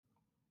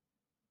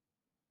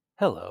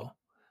Hello,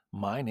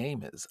 my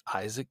name is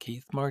Isaac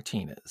Keith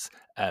Martinez,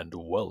 and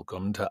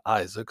welcome to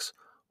Isaac's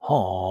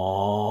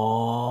Haunted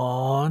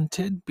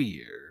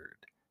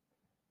Beard.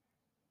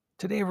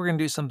 Today we're going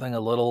to do something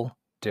a little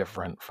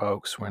different,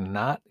 folks. We're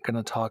not going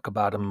to talk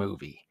about a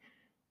movie.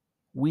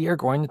 We are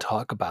going to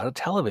talk about a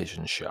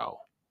television show.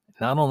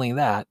 Not only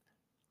that,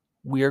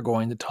 we are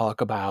going to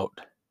talk about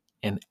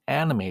an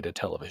animated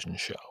television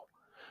show.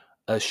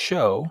 A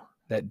show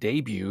that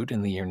debuted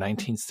in the year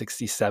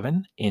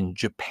 1967 in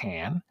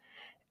Japan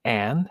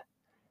and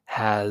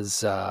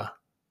has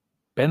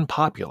been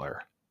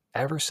popular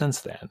ever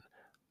since then,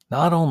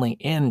 not only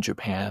in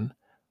Japan,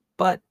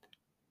 but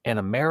in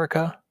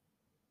America,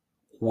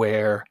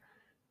 where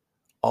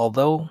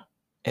although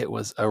it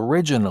was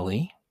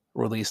originally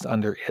released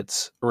under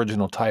its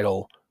original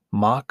title,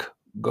 Mach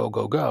Go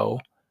Go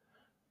Go,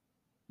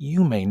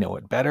 you may know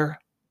it better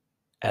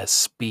as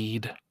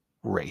Speed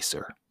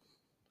Racer.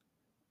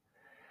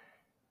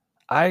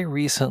 I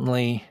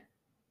recently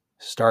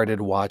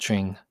started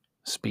watching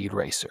Speed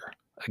Racer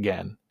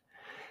again.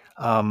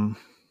 I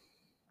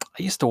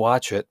used to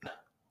watch it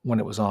when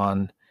it was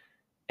on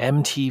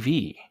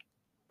MTV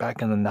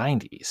back in the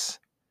 90s.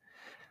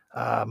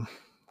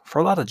 For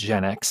a lot of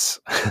Gen X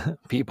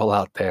people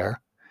out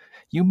there,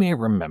 you may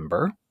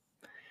remember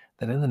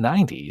that in the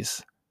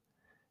 90s,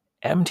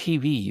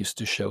 MTV used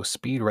to show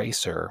Speed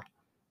Racer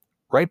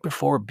right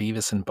before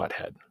Beavis and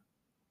Butthead.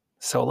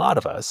 So a lot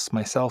of us,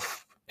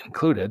 myself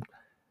included,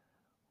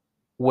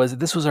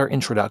 this was our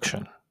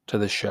introduction to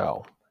the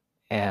show.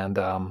 And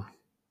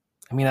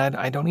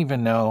I don't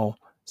even know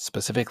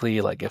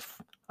specifically like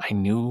if I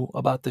knew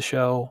about the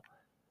show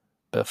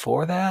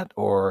before that,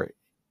 or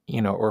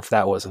if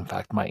that was in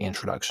fact my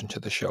introduction to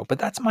the show. But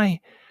that's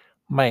my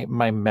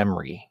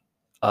memory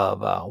of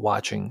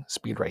watching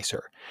Speed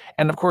Racer.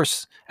 And of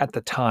course, at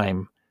the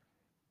time,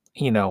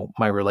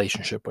 my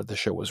relationship with the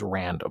show was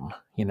random.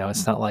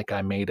 It's not like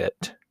I made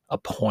it a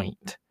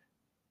point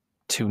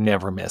to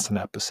never miss an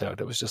episode.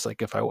 It was just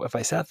like if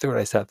I sat through it,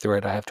 I sat through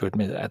it. I have to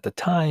admit, at the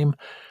time,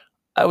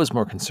 I was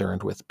more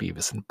concerned with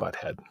Beavis and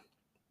Butthead.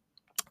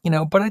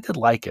 But I did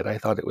like it. I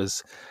thought it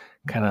was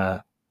kind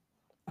of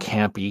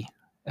campy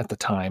at the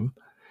time.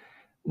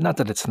 Not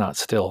that it's not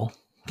still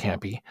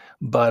campy,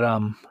 but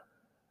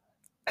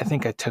I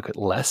think I took it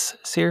less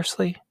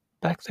seriously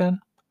back then.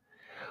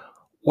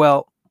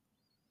 Well,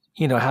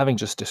 having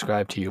just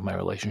described to you my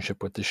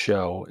relationship with the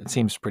show, it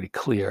seems pretty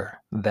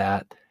clear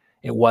that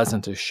it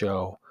wasn't a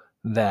show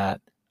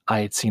that I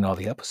had seen all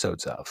the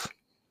episodes of.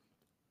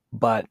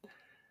 But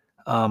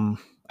I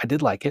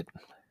did like it.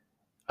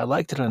 I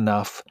liked it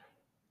enough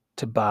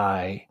to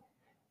buy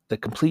the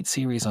complete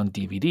series on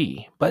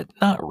DVD, but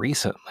not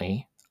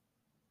recently.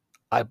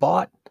 I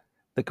bought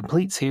the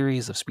complete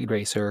series of Speed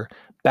Racer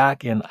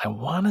back in, I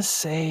want to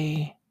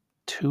say,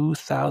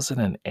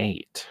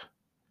 2008.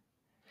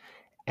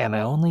 And I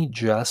only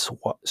just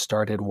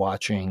started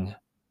watching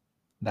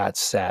that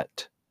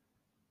set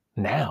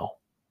now.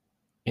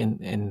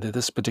 In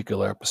this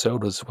particular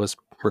episode was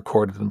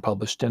recorded and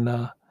published in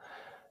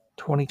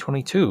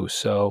 2022.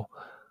 So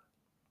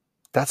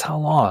that's how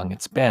long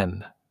it's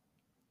been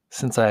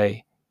since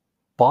I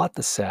bought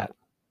the set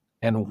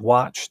and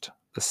watched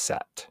the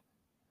set.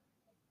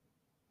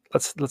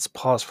 Let's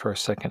pause for a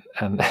second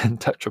and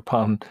touch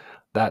upon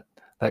that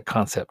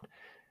concept.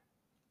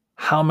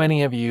 How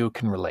many of you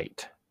can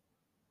relate?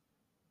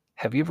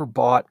 Have you ever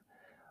bought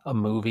a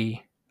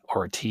movie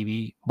or a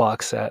TV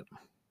box set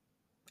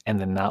and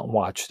then not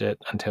watched it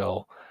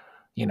until,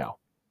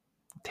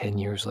 10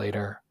 years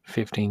later,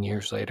 15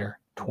 years later,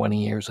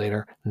 20 years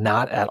later?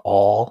 Not at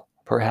all,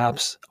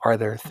 perhaps? Are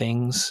there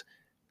things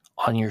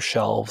on your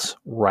shelves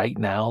right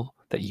now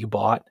that you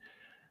bought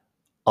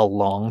a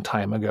long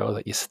time ago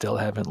that you still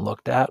haven't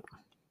looked at?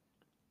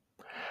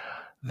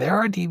 There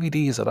are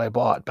DVDs that I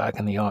bought back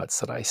in the aughts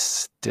that I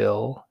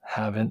still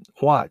haven't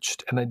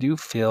watched, and I do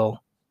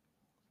feel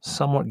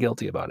somewhat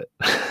guilty about it.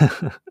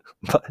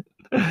 But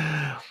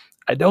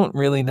I don't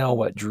really know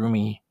what drew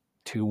me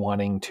to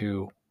wanting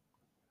to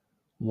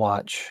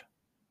watch.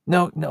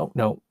 No.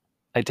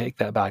 I take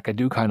that back. I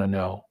do kind of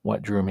know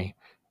what drew me.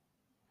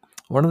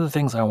 One of the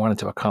things I wanted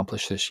to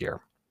accomplish this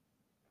year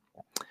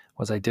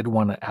was I did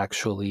want to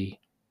actually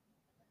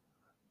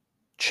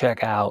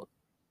check out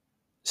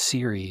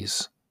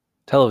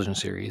television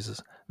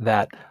series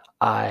that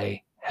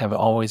I have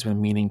always been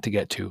meaning to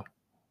get to,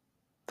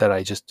 that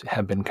I just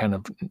have been kind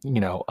of,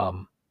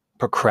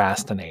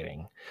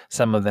 procrastinating.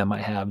 Some of them I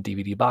have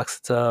DVD box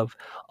sets of,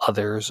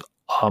 others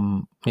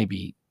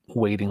maybe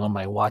waiting on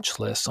my watch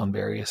list on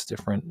various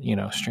different,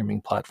 streaming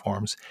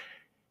platforms.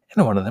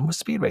 And one of them was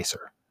Speed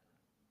Racer.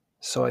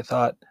 So I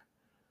thought,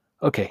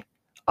 okay,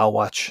 I'll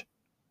watch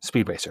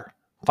Speed Racer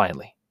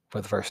finally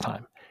for the first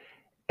time.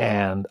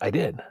 And I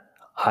did.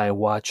 I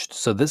watched,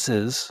 so this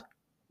is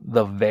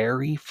the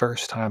very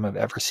first time I've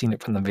ever seen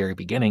it from the very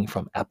beginning,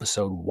 from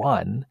episode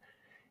 1.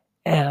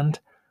 And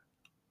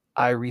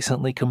I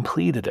recently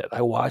completed it.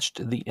 I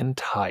watched the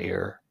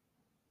entire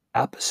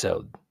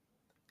episode.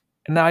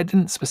 And now I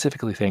didn't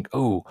specifically think,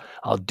 oh,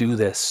 I'll do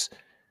this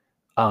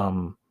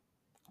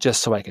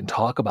just so I can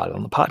talk about it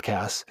on the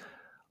podcast.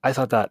 I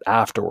thought that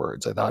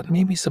afterwards. I thought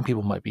maybe some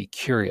people might be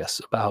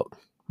curious about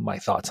my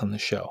thoughts on the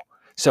show.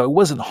 So it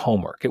wasn't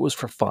homework. It was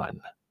for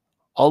fun.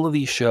 All of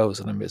these shows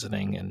that I'm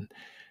visiting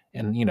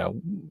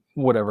and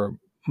whatever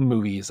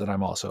movies that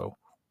I'm also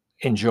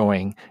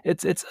enjoying,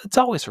 it's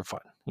always for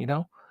fun.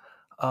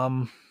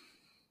 Um,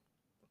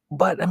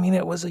 but I mean,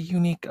 it was a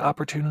unique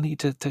opportunity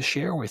to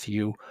share with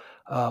you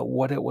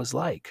what it was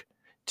like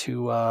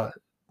to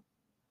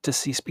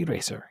see Speed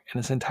Racer in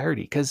its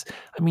entirety. Because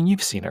I mean,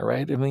 you've seen it,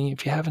 right? I mean,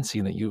 if you haven't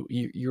seen it,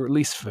 you're at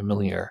least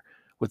familiar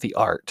with the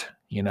art,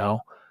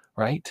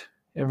 right?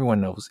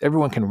 Everyone knows,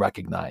 everyone can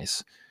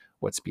recognize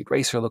what Speed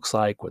Racer looks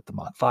like, what the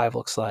Mach 5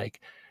 looks like.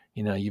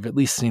 You've at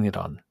least seen it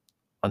on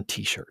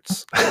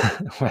T-shirts,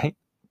 right?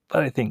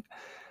 But I think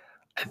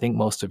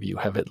most of you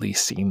have at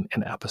least seen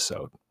an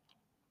episode.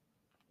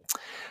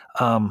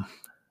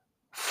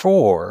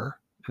 For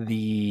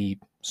the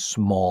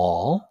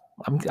small,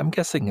 I'm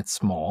guessing it's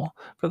small,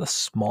 for the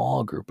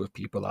small group of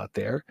people out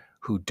there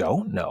who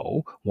don't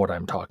know what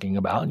I'm talking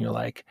about, and you're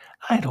like,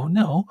 I don't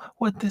know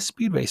what this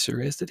Speed Racer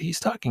is that he's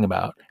talking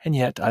about, and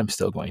yet I'm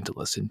still going to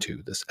listen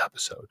to this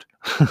episode.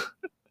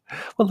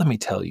 Well, let me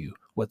tell you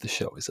what the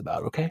show is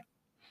about, okay?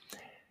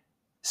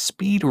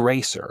 Speed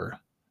Racer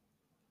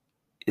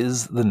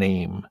is the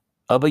name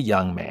of a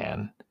young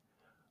man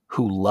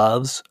who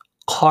loves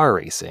car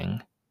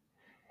racing,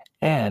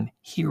 and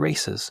he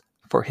races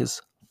for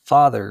his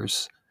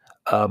father's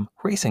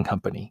racing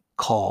company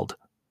called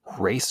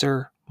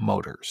RACER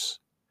Motors.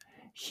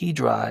 He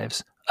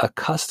drives a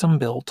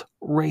custom-built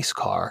race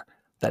car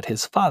that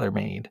his father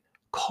made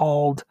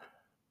called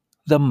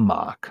the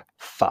Mach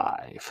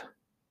 5.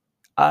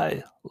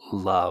 I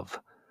love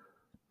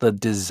the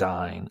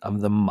design of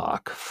the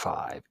Mach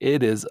 5.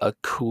 It is a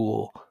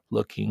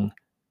cool-looking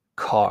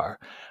car.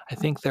 I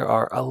think there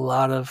are a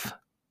lot of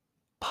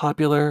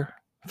popular,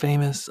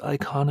 famous,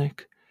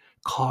 iconic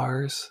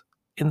cars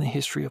in the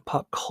history of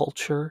pop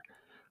culture,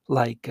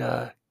 like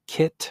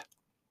KITT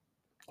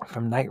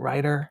from Knight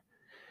Rider,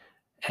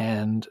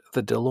 and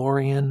the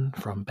DeLorean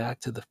from Back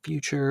to the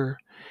Future,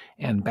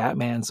 and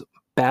Batman's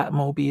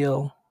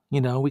Batmobile.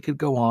 We could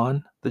go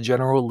on. The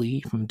General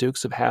Lee from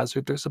Dukes of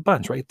Hazzard. There's a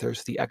bunch, right?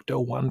 There's the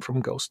Ecto-1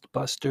 from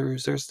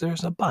Ghostbusters.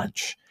 There's a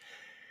bunch.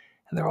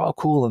 And they're all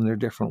cool in their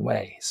different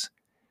ways.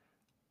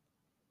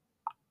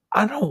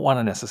 I don't want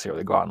to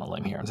necessarily go out on a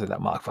limb here and say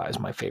that Mach 5 is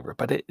my favorite,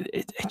 but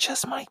it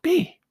just might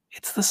be.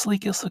 It's the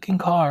sleekest looking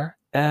car,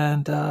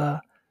 and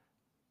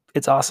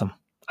it's awesome.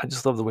 I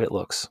just love the way it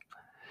looks.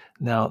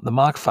 Now, the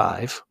Mach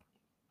 5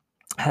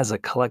 has a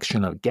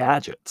collection of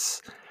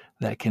gadgets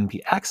that can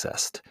be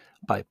accessed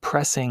by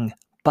pressing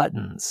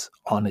buttons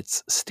on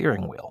its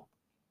steering wheel.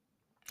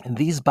 And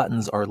these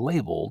buttons are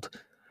labeled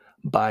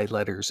by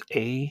letters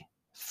A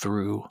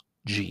through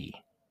G.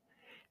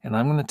 And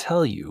I'm going to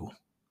tell you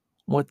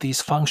what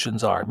these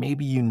functions are.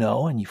 Maybe you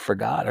know and you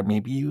forgot, or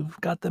maybe you've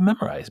got them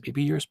memorized.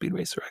 Maybe you're a Speed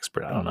Racer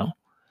expert. I don't know.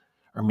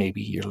 Or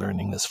maybe you're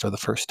learning this for the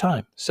first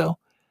time. So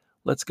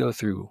let's go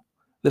through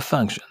the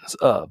functions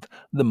of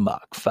the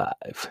Mach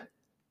 5.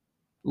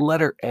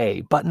 Letter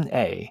A, button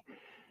A,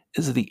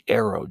 is the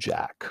aero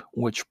jack,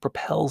 which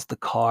propels the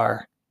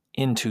car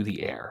into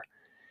the air.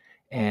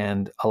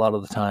 And a lot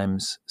of the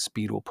times,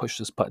 Speed will push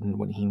this button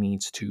when he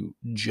needs to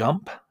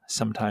jump.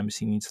 Sometimes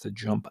he needs to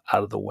jump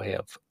out of the way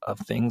of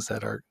things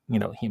that are,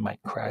 he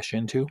might crash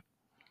into.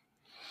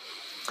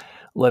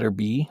 Letter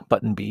B,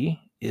 button B,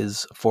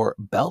 is for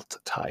belt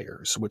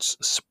tires, which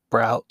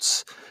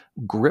sprouts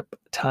grip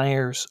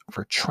tires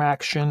for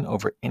traction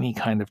over any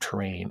kind of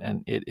terrain.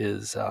 And it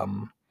is,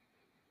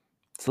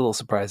 it's a little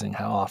surprising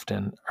how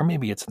often, or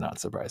maybe it's not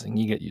surprising.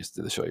 You get used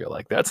to the show. You're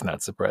like, that's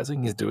not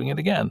surprising. He's doing it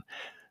again.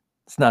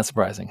 It's not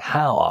surprising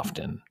how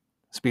often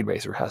Speed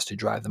Racer has to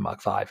drive the Mach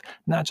 5,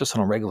 not just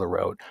on a regular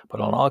road, but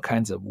on all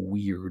kinds of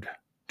weird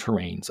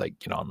terrains, like,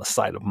 on the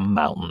side of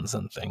mountains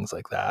and things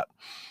like that.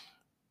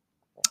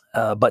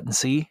 Button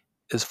C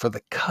is for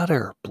the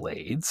cutter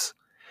blades.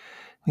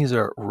 These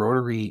are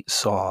rotary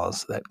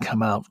saws that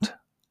come out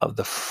of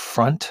the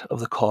front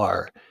of the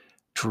car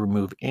to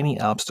remove any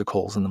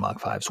obstacles in the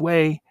Mach 5's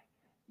way,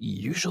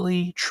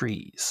 usually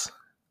trees.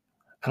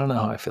 I don't know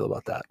how I feel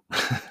about that.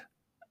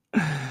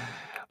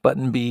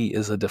 Button B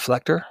is a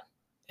deflector.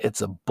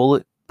 It's a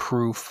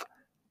bulletproof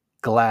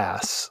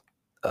glass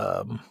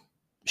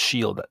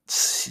shield that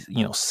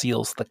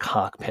seals the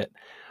cockpit.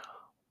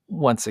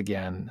 Once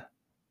again,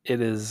 it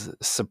is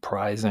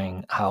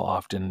surprising how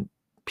often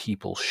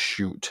people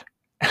shoot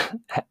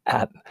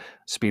at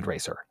Speed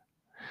Racer.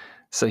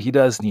 So he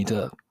does need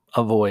to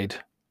avoid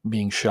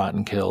being shot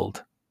and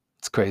killed.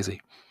 It's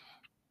crazy.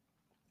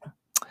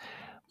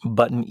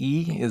 Button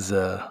E is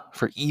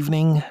for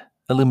evening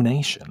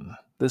illumination.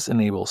 This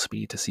enables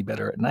Speed to see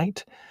better at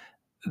night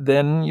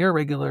than your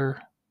regular,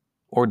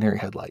 ordinary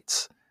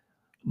headlights.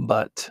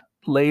 But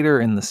later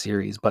in the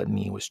series, button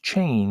E was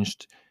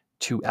changed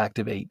to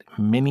activate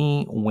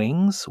mini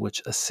wings,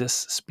 which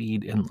assists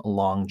speed in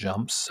long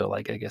jumps. So,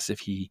 like, I guess if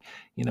he,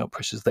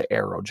 pushes the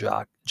arrow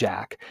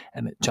jack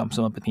and it jumps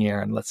him up in the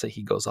air, and let's say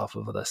he goes off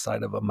of the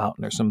side of a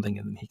mountain or something,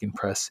 and then he can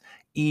press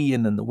E,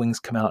 and then the wings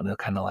come out and it'll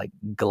kind of like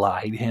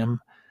glide him.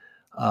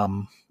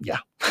 Yeah.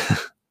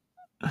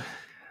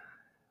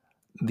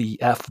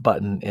 The F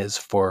button is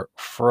for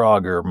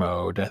Frogger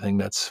mode. I think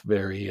that's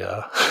very,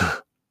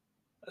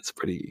 that's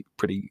pretty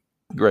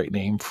great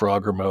name,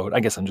 Frogger mode.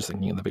 I guess I'm just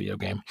thinking of the video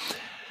game.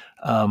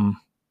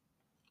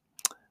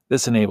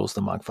 This enables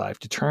the Mach 5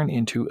 to turn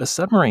into a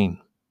submarine.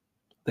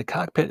 The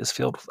cockpit is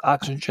filled with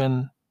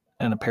oxygen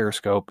and a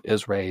periscope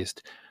is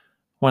raised.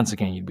 Once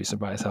again, you'd be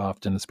surprised how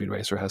often a Speed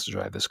Racer has to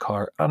drive this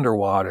car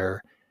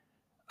underwater.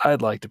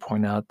 I'd like to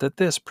point out that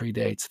this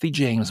predates the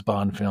James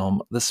Bond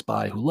film The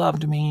Spy Who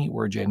Loved Me,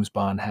 where James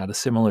Bond had a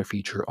similar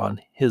feature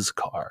on his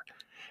car.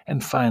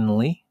 And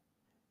finally,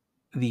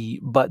 the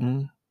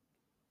button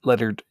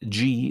lettered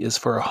G is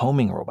for a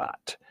homing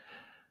robot.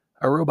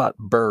 A robot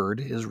bird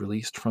is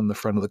released from the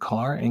front of the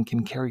car and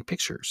can carry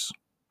pictures,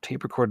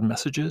 tape-recorded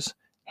messages,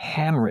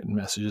 handwritten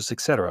messages,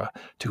 etc.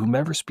 to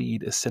whomever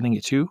Speed is sending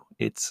it to.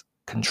 It's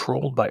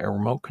controlled by a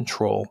remote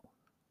control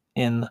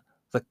in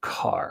the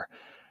car.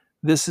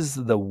 This is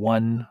the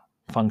one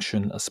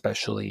function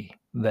especially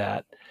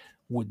that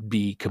would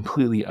be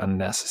completely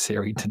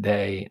unnecessary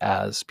today,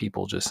 as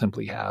people just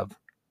simply have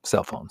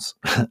cell phones.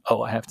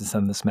 Oh, I have to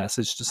send this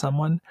message to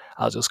someone?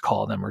 I'll just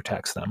call them or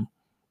text them.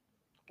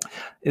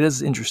 It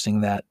is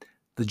interesting that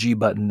the G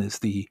button is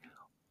the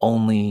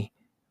only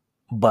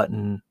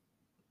button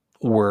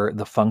where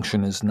the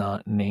function is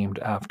not named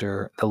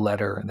after the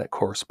letter that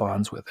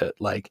corresponds with it.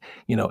 Like,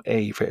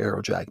 A for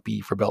arrow jack, B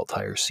for belt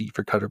tire, C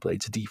for cutter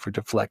blades, D for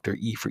deflector,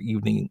 E for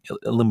evening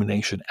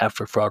illumination, F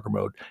for Frogger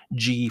mode,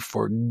 G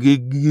for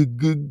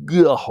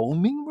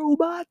homing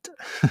robot.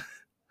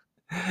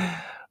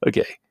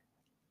 Okay,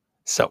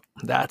 so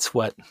that's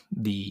what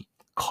the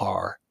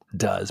car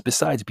does,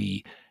 besides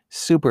be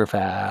super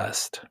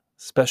fast,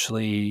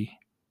 especially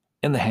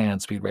in the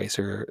hand. Speed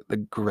Racer, the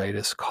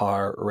greatest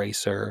car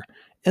racer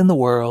in the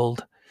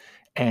world,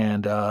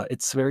 and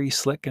it's very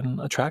slick and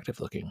attractive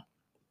looking.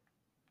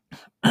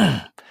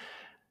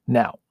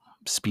 Now,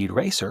 Speed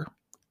Racer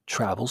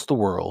travels the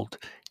world,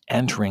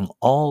 entering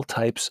all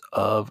types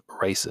of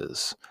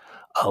races.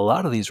 A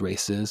lot of these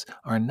races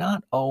are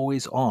not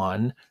always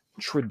on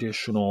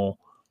traditional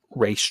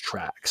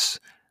racetracks.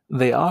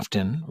 They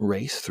often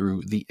race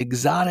through the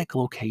exotic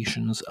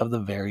locations of the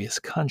various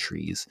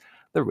countries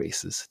the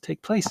races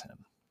take place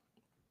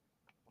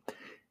in.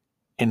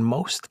 In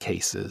most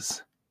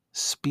cases,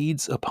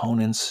 Speed's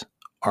opponents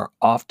are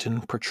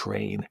often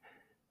portrayed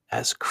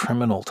as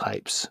criminal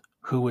types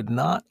who would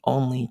not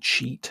only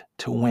cheat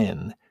to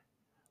win,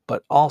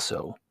 but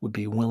also would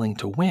be willing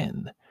to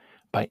win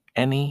by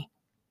any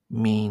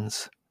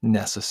means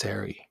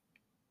necessary,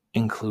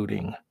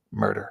 including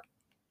murder.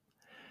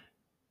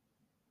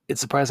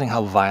 It's surprising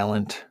how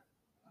violent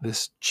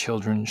this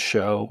children's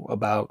show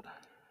about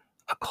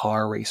a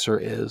car racer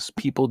is.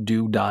 People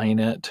do die in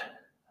it.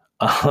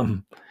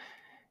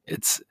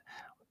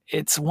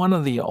 It's one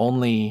of the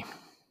only,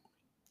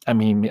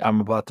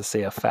 I'm about to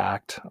say a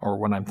fact, or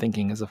what I'm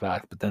thinking is a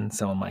fact, but then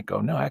someone might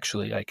go, no,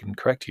 actually, I can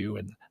correct you.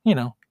 And,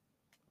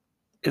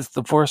 it's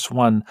the first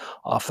one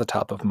off the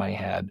top of my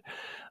head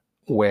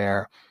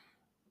where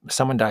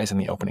someone dies in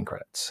the opening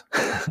credits.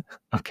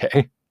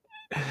 Okay?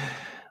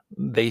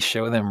 They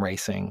show them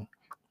racing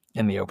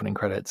in the opening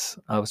credits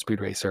of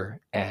Speed Racer,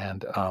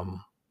 and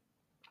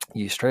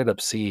you straight up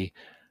see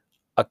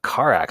a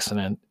car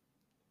accident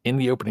in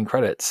the opening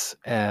credits.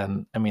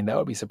 And that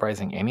would be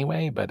surprising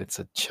anyway, but it's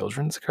a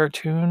children's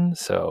cartoon,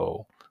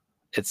 so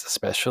it's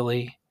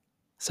especially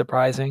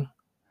surprising.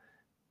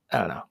 I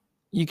don't know.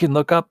 You can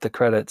look up the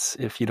credits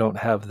if you don't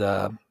have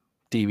the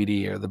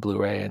DVD or the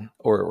Blu-ray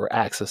or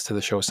access to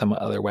the show some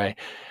other way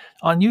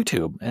on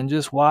YouTube, and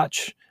just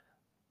watch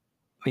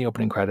the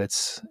opening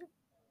credits.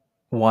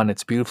 One,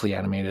 it's beautifully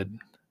animated.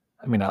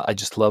 I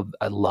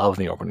love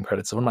the opening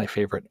credits. It's one of my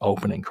favorite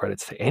opening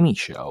credits to any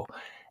show.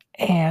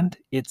 And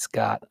it's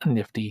got a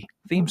nifty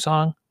theme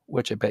song,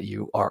 which I bet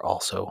you are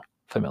also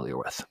familiar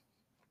with.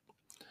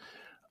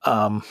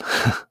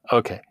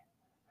 Okay.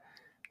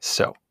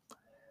 So,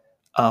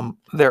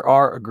 there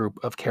are a group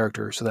of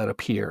characters that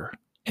appear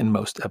in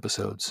most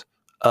episodes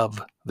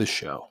of the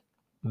show.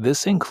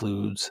 This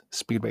includes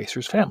Speed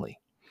Racer's family.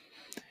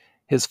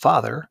 His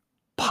father,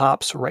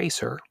 Pops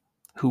Racer,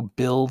 who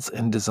builds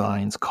and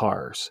designs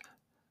cars.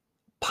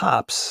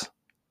 Pops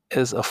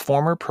is a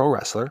former pro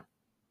wrestler,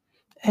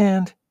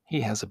 and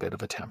he has a bit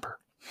of a temper.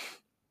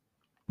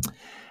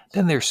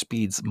 Then there's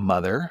Speed's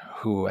mother,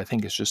 who I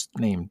think is just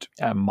named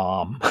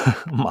Mom,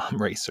 Mom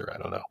Racer, I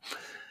don't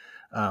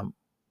know.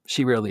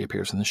 She rarely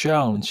appears in the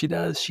show, and she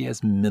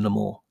has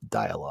minimal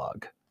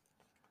dialogue.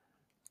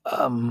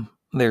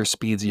 There's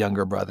Speed's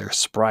younger brother,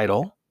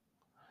 Spritle,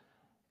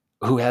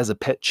 who has a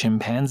pet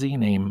chimpanzee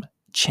named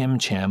Chim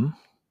Chim.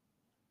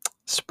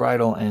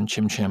 Spritle and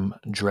Chim Chim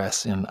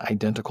dress in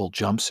identical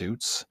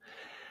jumpsuits.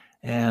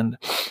 And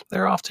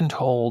they're often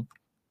told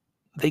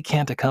they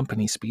can't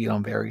accompany Speed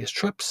on various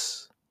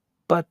trips,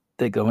 but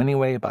they go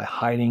anyway by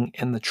hiding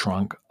in the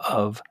trunk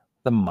of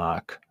the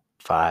Mach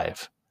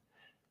 5.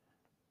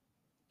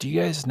 Do you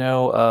guys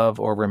know of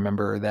or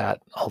remember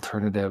that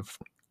alternative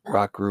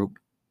rock group,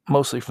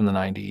 mostly from the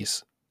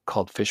 90s,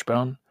 called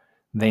Fishbone?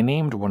 They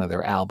named one of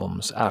their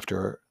albums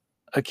after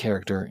a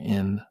character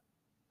in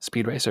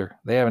Speed Racer.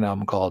 They have an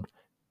album called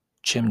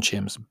Chim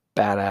Chim's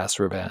Badass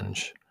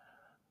Revenge.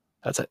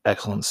 That's an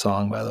excellent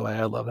song, by the way.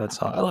 I love that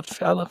song. I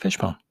love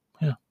Fishbone.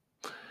 Yeah.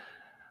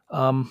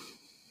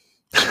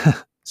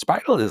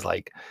 Spritle is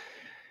like,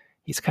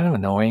 he's kind of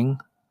annoying.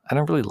 I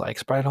don't really like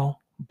Spritle,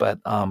 but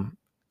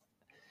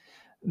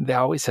they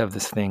always have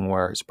this thing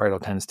where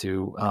Spritle tends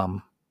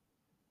to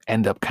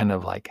end up kind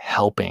of like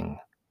helping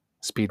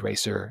Speed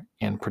Racer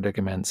in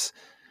predicaments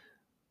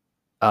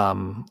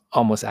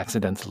almost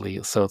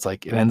accidentally. So it's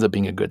like it ends up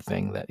being a good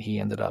thing that he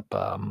ended up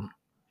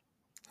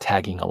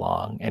tagging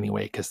along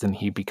anyway, because then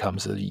he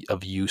becomes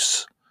of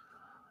use.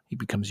 He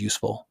becomes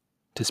useful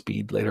to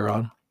Speed later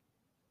on.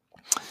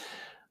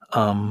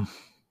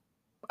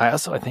 I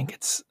think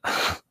it's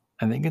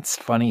I think it's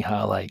funny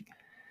how like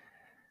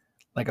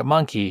a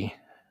monkey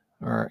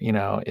or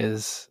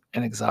is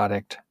an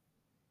exotic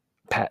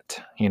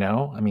pet,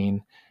 I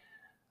mean,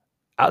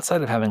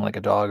 outside of having like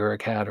a dog or a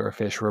cat or a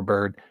fish or a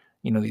bird,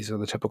 these are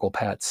the typical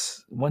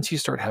pets. Once you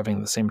start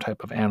having the same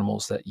type of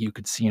animals that you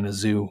could see in a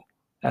zoo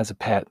as a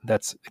pet,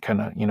 that's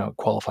kind of,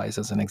 qualifies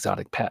as an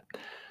exotic pet.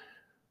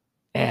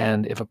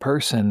 And if a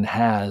person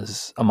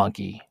has a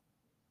monkey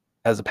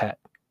as a pet,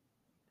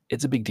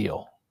 it's a big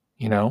deal,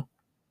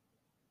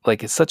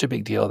 Like it's such a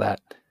big deal that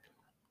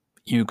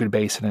you could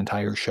base an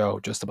entire show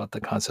just about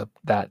the concept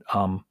that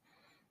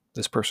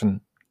this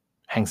person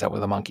hangs out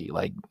with a monkey.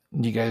 Like,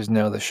 do you guys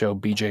know the show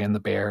BJ and the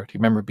Bear? Do you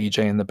remember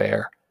BJ and the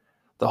Bear?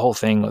 The whole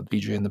thing with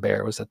BJ and the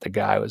Bear was that the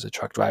guy was a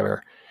truck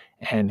driver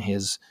and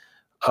his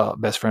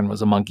best friend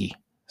was a monkey.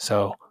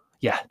 So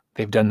yeah,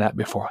 they've done that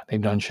before.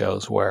 They've done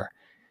shows where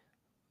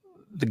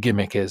the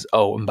gimmick is,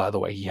 oh, and by the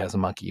way, he has a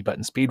monkey. But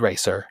in Speed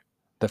Racer,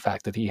 the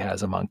fact that he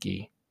has a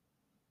monkey,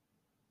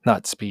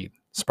 not Speed,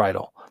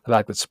 Spritle, the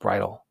fact that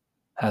Spritle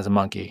has a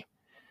monkey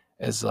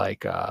is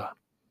like,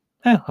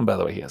 and by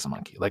the way, he has a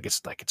monkey. Like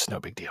it's no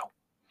big deal.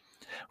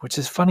 Which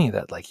is funny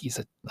that like he's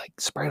like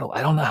Spritle.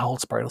 I don't know how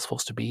old Sprite's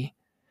supposed to be.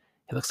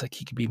 He looks like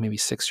he could be maybe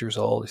 6 years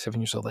old or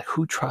 7 years old. Like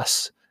who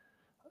trusts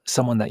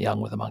someone that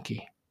young with a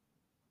monkey?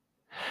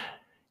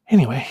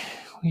 Anyway,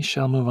 we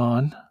shall move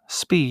on.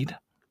 Speed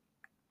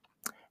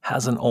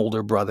has an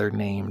older brother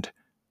named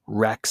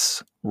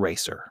Rex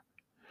Racer.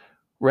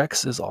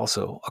 Rex is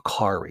also a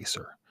car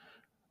racer.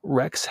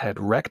 Rex had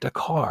wrecked a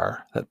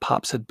car that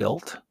Pops had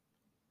built,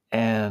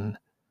 and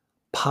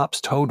Pops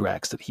told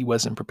Rex that he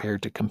wasn't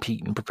prepared to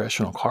compete in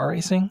professional car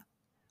racing,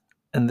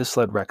 and this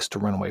led Rex to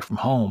run away from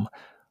home,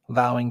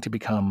 vowing to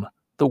become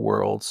the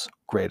world's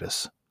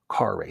greatest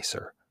car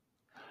racer.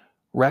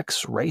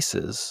 Rex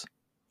races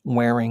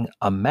wearing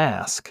a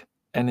mask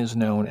and is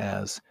known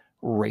as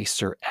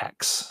Racer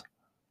X.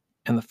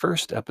 In the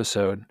first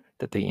episode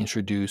that they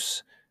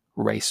introduce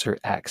Racer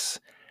X,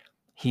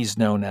 he's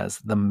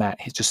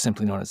just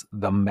simply known as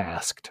the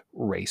Masked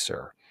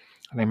Racer.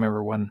 And I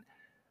remember when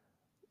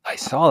I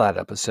saw that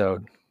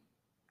episode,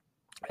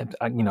 and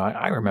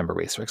I remember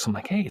Racer X. I'm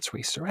like, hey, it's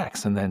Racer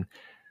X. And then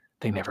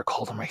they never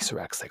called him Racer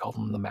X. They called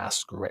him the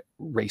Masked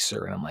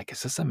Racer. And I'm like,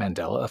 is this a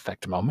Mandela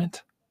effect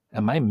moment?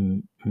 Am I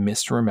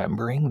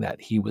misremembering that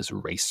he was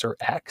Racer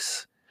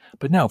X?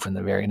 But no, from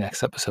the very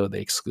next episode,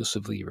 they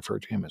exclusively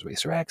referred to him as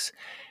Racer X.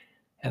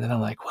 And then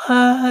I'm like,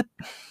 what?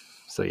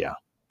 So yeah,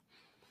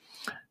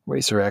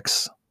 Racer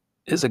X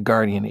is a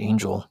guardian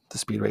angel to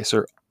Speed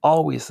Racer,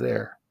 always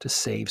there to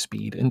save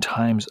Speed in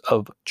times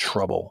of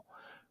trouble.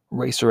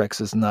 Racer X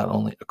is not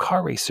only a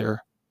car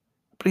racer,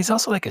 but he's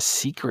also like a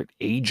secret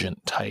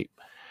agent type.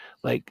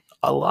 Like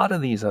a lot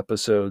of these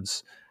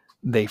episodes,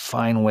 they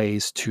find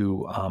ways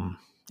to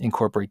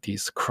incorporate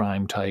these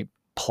crime type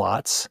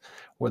plots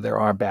where there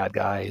are bad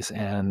guys,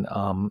 and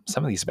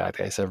some of these bad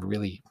guys have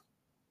really,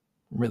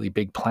 really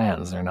big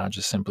plans. They're not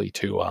just simply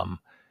to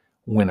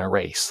win a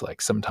race.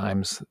 Like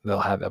sometimes they'll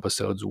have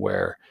episodes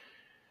where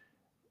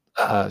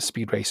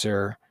Speed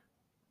Racer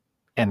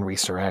and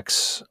Racer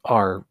X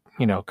are,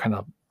 kind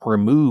of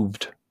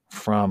removed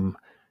from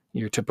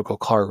your typical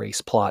car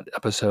race plot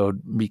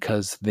episode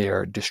because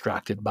they're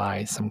distracted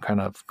by some kind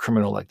of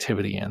criminal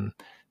activity, and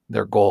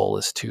their goal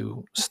is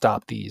to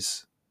stop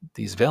these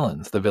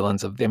villains. The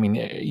villains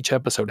each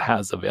episode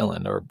has a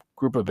villain or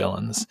group of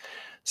villains.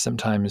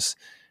 Sometimes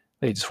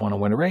they just want to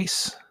win a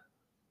race.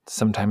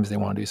 Sometimes they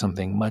want to do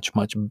something much,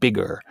 much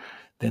bigger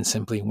than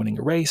simply winning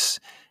a race.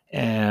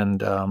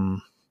 And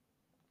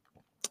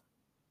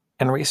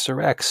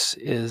Racer X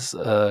is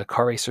a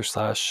car racer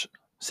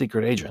 /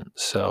 secret agent.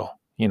 So,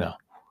 I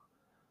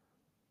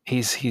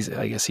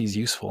guess he's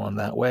useful in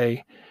that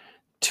way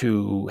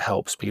to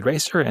help Speed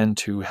Racer and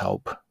to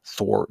help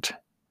thwart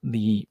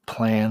the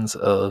plans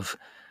of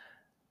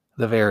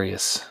the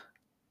various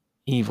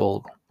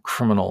evil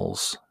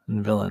criminals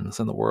and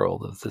villains in the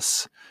world of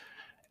this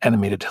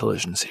animated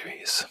television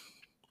series.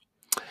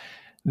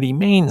 The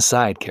main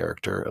side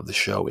character of the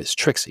show is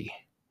Trixie.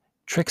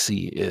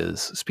 Trixie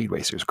is Speed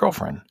Racer's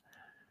girlfriend.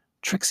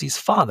 Trixie's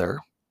father,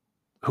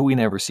 who we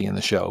never see in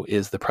the show,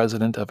 is the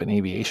president of an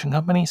aviation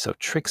company, so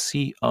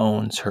Trixie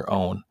owns her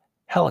own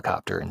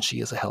helicopter, and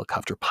she is a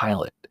helicopter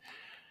pilot.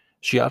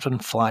 She often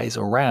flies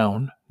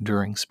around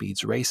during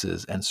Speed's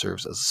races and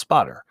serves as a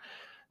spotter.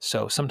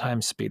 So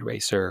sometimes Speed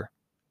Racer,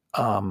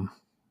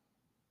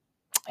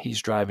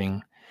 he's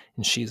driving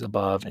and she's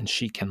above, and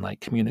she can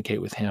like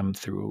communicate with him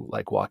through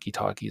like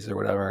walkie-talkies or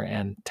whatever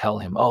and tell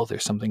him, oh,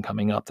 there's something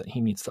coming up that he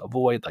needs to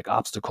avoid, like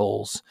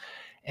obstacles.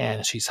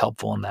 And she's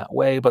helpful in that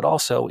way. But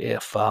also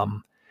if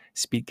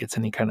Speed gets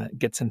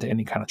into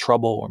any kind of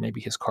trouble, or maybe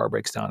his car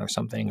breaks down or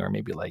something, or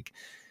maybe like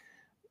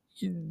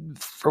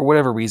for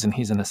whatever reason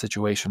he's in a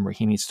situation where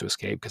he needs to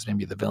escape because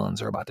maybe the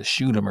villains are about to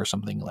shoot him or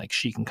something, like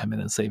she can come in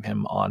and save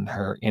him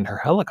in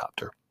her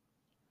helicopter.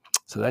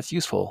 So that's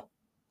useful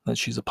that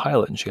she's a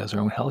pilot and she has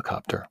her own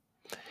helicopter.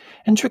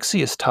 And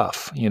Trixie is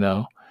tough, you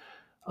know.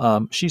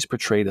 She's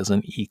portrayed as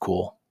an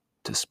equal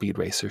to Speed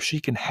Racer. She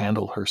can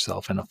handle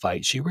herself in a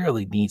fight. She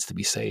rarely needs to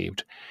be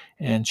saved.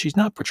 And she's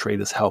not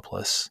portrayed as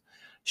helpless.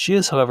 She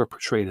is, however,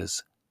 portrayed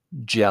as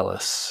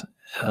jealous.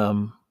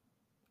 In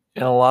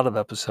a lot of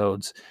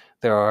episodes,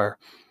 there are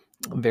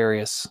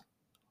various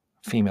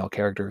female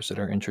characters that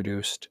are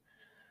introduced.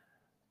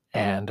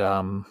 And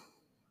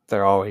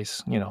they're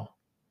always, you know,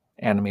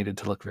 animated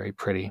to look very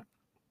pretty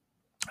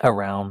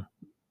around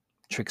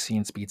Trixie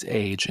and Speed's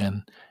age.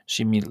 And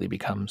she immediately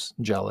becomes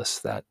jealous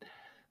that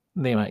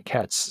they might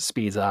catch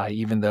Speed's eye,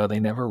 even though they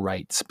never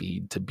write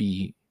Speed to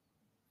be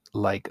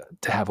like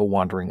to have a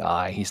wandering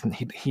eye.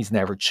 He's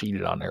never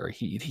cheated on her.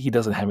 He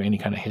doesn't have any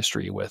kind of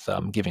history with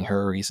giving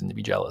her a reason to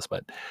be jealous,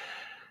 but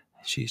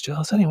she's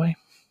jealous anyway.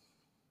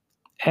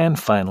 And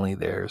finally,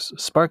 there's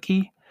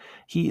Sparky.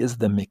 He is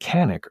the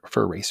mechanic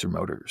for Racer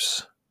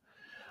Motors.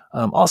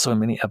 Also, in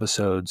many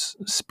episodes,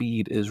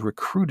 Speed is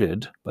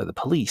recruited by the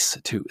police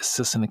to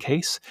assist in a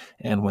case,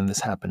 and when this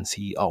happens,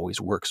 he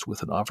always works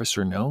with an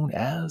officer known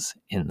as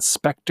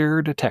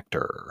Inspector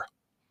Detector.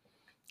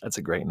 That's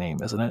a great name,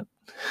 isn't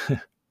it?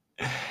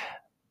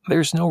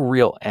 There's no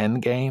real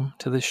end game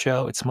to this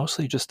show. It's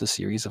mostly just a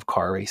series of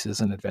car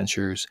races and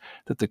adventures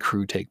that the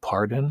crew take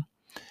part in.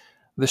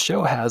 The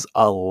show has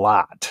a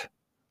lot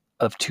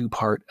of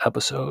two-part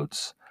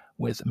episodes,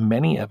 with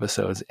many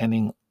episodes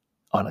ending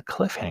on a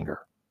cliffhanger,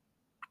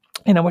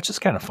 you know, which is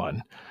kind of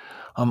fun.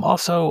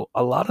 Also,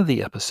 a lot of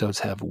the episodes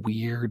have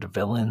weird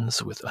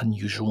villains with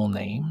unusual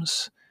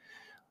names.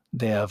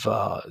 They have,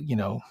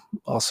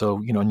 also,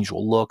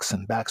 unusual looks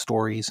and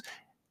backstories.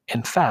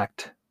 In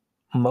fact,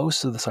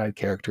 most of the side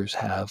characters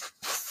have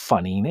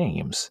funny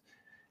names.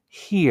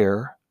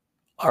 Here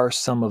are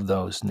some of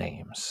those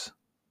names: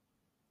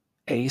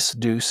 Ace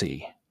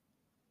Ducey,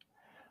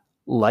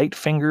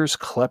 Lightfingers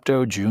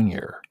Klepto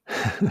Jr.,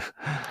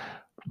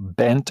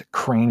 Bent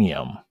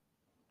Cranium,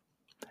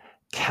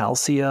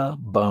 Calcia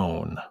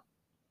Bone,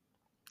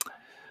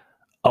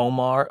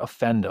 Omar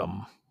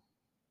Offendum,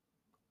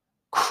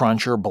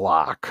 Cruncher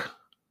Block.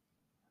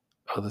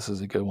 Oh, this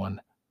is a good one.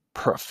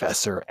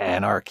 Professor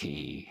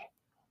Anarchy,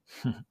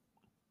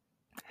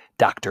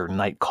 Dr.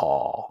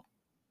 Nightcall,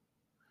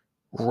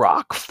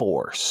 Rock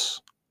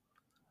Force,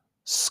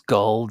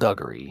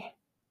 Skullduggery,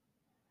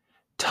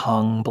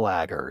 Tongue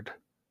Blackguard,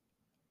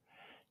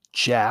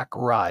 Jack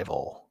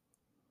Rival,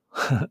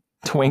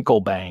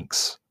 Twinkle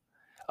Banks.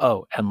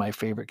 Oh, and my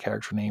favorite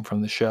character name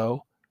from the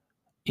show,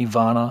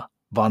 Ivana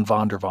von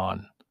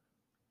Vondervon.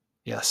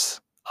 Yes,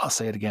 I'll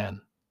say it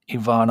again.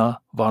 Ivana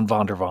von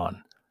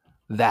Vondervon.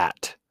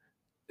 That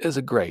is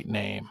a great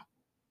name.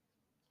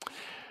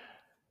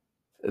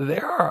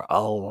 There are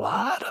a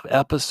lot of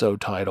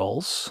episode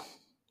titles.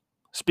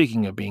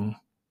 Speaking of being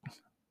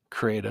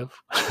creative,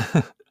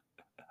 there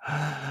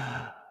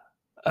are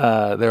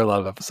a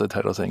lot of episode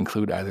titles that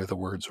include either the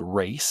words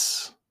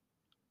race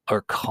or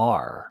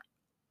car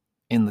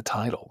in the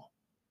title.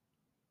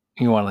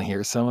 You want to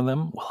hear some of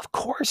them? Well, of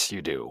course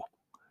you do.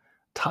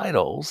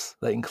 Titles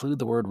that include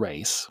the word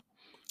race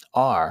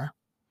are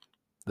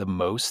The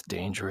Most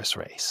Dangerous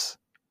Race,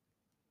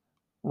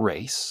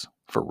 Race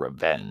for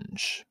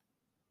Revenge,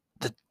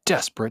 The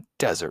Desperate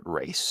Desert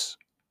Race,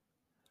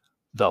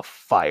 The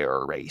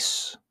Fire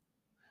Race,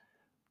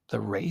 The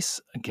Race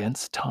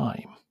Against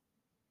Time,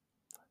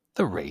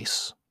 The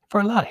Race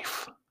for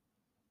Life,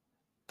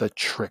 The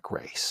Trick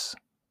Race,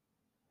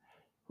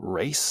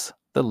 Race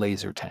the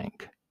Laser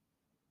Tank,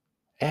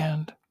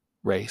 and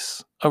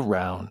Race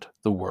Around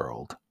the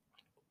World.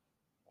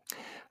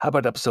 How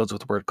about episodes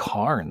with the word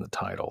car in the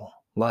title,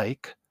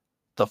 like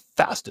The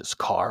Fastest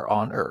Car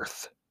on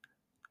Earth,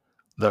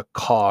 The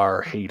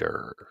Car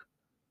Hater,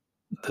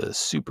 The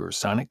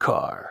Supersonic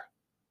Car,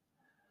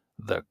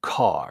 The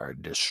Car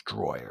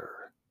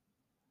Destroyer,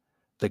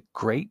 The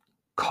Great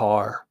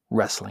Car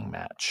Wrestling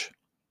Match,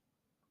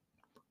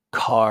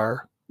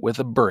 Car with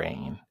a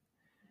Brain,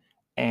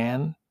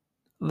 and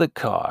The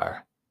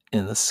Car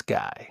in the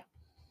Sky.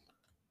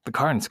 The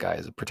Car in the Sky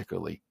is a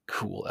particularly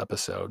cool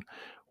episode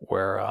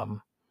where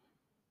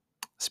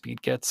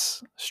Speed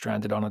gets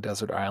stranded on a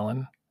desert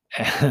island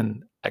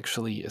and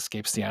actually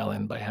escapes the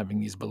island by having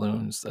these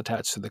balloons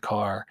attached to the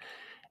car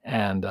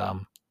and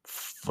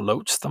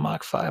floats the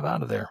Mach 5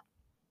 out of there.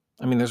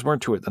 I mean, there's more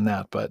to it than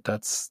that, but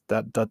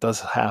that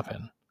does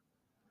happen.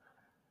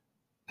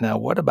 Now,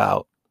 what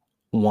about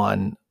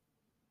one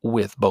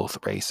with both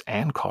race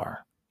and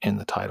car in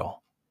the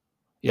title?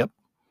 Yep,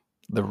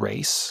 the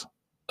race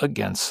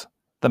against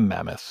the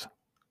mammoth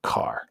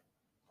car.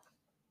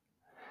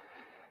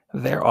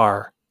 There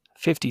are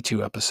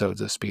 52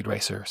 episodes of Speed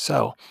Racer,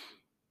 so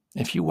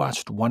if you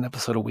watched one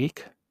episode a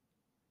week,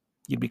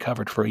 you'd be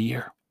covered for a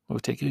year. It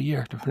would take you a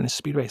year to finish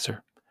Speed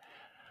Racer.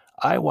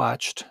 I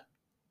watched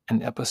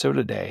an episode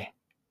a day,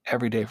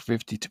 every day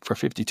for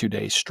 52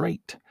 days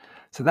straight.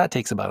 So that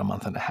takes about a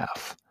month and a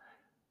half.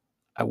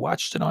 I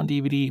watched it on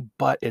DVD,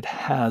 but it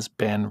has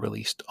been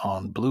released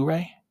on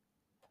Blu-ray.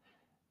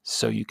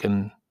 So you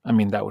can, I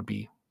mean, that would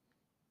be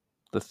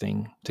the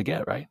thing to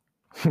get, right?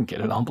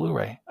 Get it on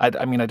Blu-ray.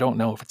 I mean, I don't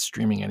know if it's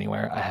streaming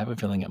anywhere. I have a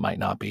feeling it might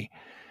not be.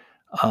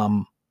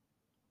 I'm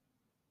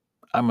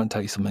going to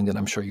tell you something that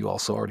I'm sure you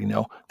also already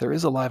know. There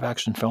is a live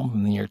action film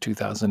from the year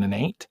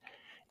 2008.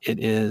 It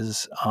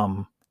is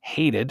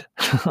hated.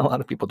 A lot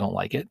of people don't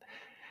like it.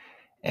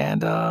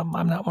 And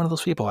I'm not one of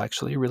those people. I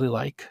actually really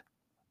like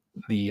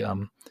the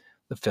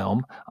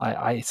film.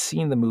 I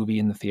seen the movie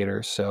in the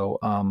theater, so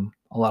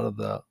a lot of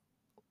the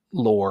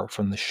lore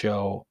from the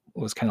show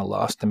was kind of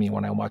lost to me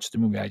when I watched the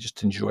movie. I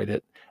just enjoyed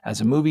it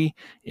as a movie.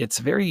 It's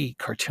very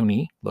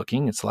cartoony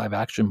looking. It's live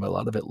action, but a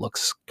lot of it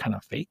looks kind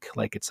of fake,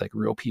 like it's like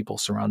real people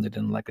surrounded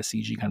in like a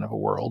CG kind of a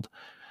world.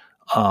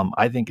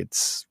 I think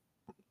it's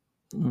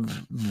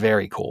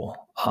very cool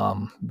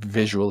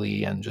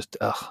visually, and just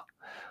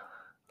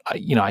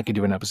I could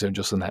do an episode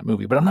just on that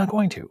movie, but I'm not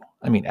going to.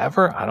 I mean,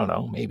 ever? I don't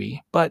know,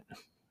 maybe, but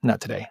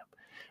not today.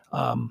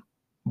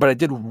 But I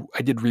did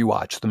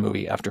rewatch the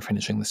movie after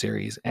finishing the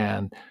series,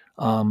 and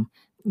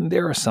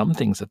there are some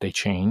things that they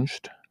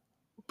changed,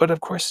 but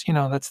of course,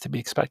 that's to be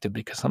expected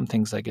because some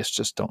things I guess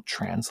just don't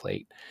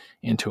translate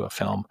into a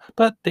film.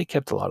 But they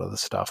kept a lot of the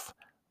stuff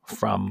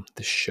from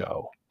the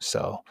show,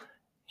 so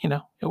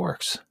it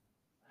works.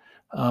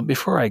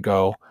 Before I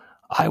go,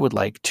 I would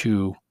like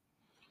to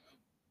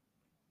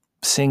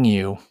sing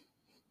you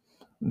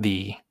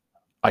the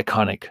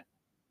iconic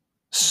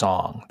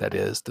song that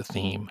is the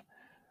theme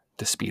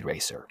to Speed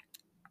Racer.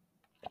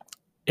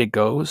 It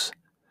goes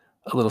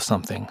a little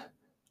something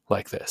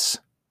like this.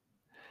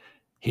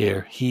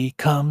 Here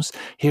comes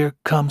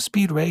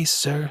Speed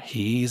Racer.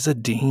 He's a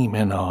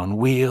demon on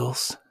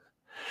wheels.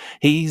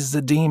 He's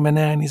a demon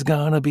and he's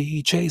gonna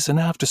be chasing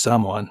after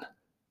someone.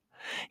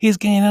 He's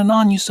gaining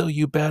on you, so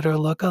you better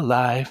look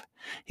alive.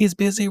 He's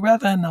busy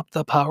revving up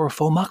the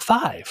powerful Mach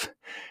 5.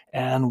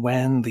 And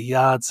when the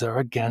odds are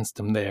against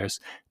him,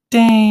 there's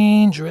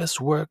dangerous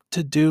work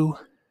to do.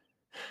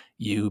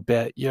 You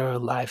bet your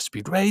life,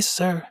 Speed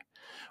Racer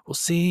will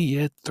see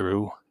it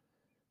through.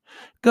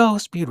 Go,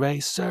 Speed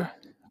Racer.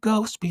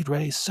 Go, Speed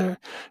Racer.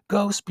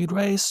 Go, Speed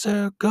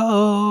Racer,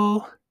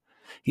 go.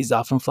 He's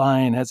off and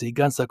flying as he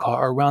guns the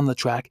car around the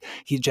track.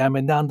 He's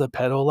jamming down the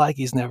pedal like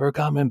he's never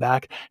coming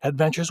back.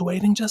 Adventure's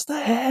waiting just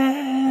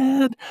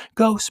ahead.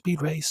 Go,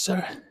 Speed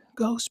Racer.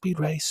 Go, Speed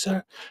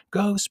Racer.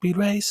 Go, Speed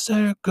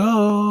Racer,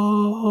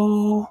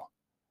 go.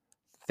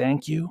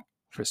 Thank you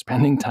for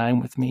spending time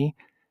with me.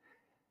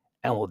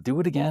 And we'll do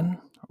it again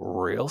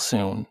real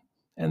soon.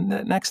 And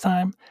next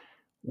time,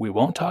 we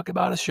won't talk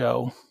about a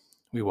show.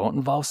 We won't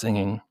involve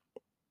singing.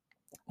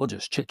 We'll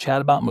just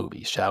chit-chat about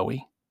movies, shall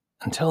we?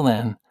 Until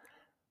then,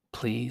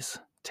 please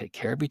take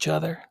care of each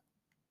other.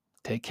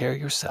 Take care of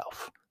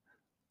yourself.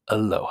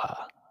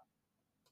 Aloha.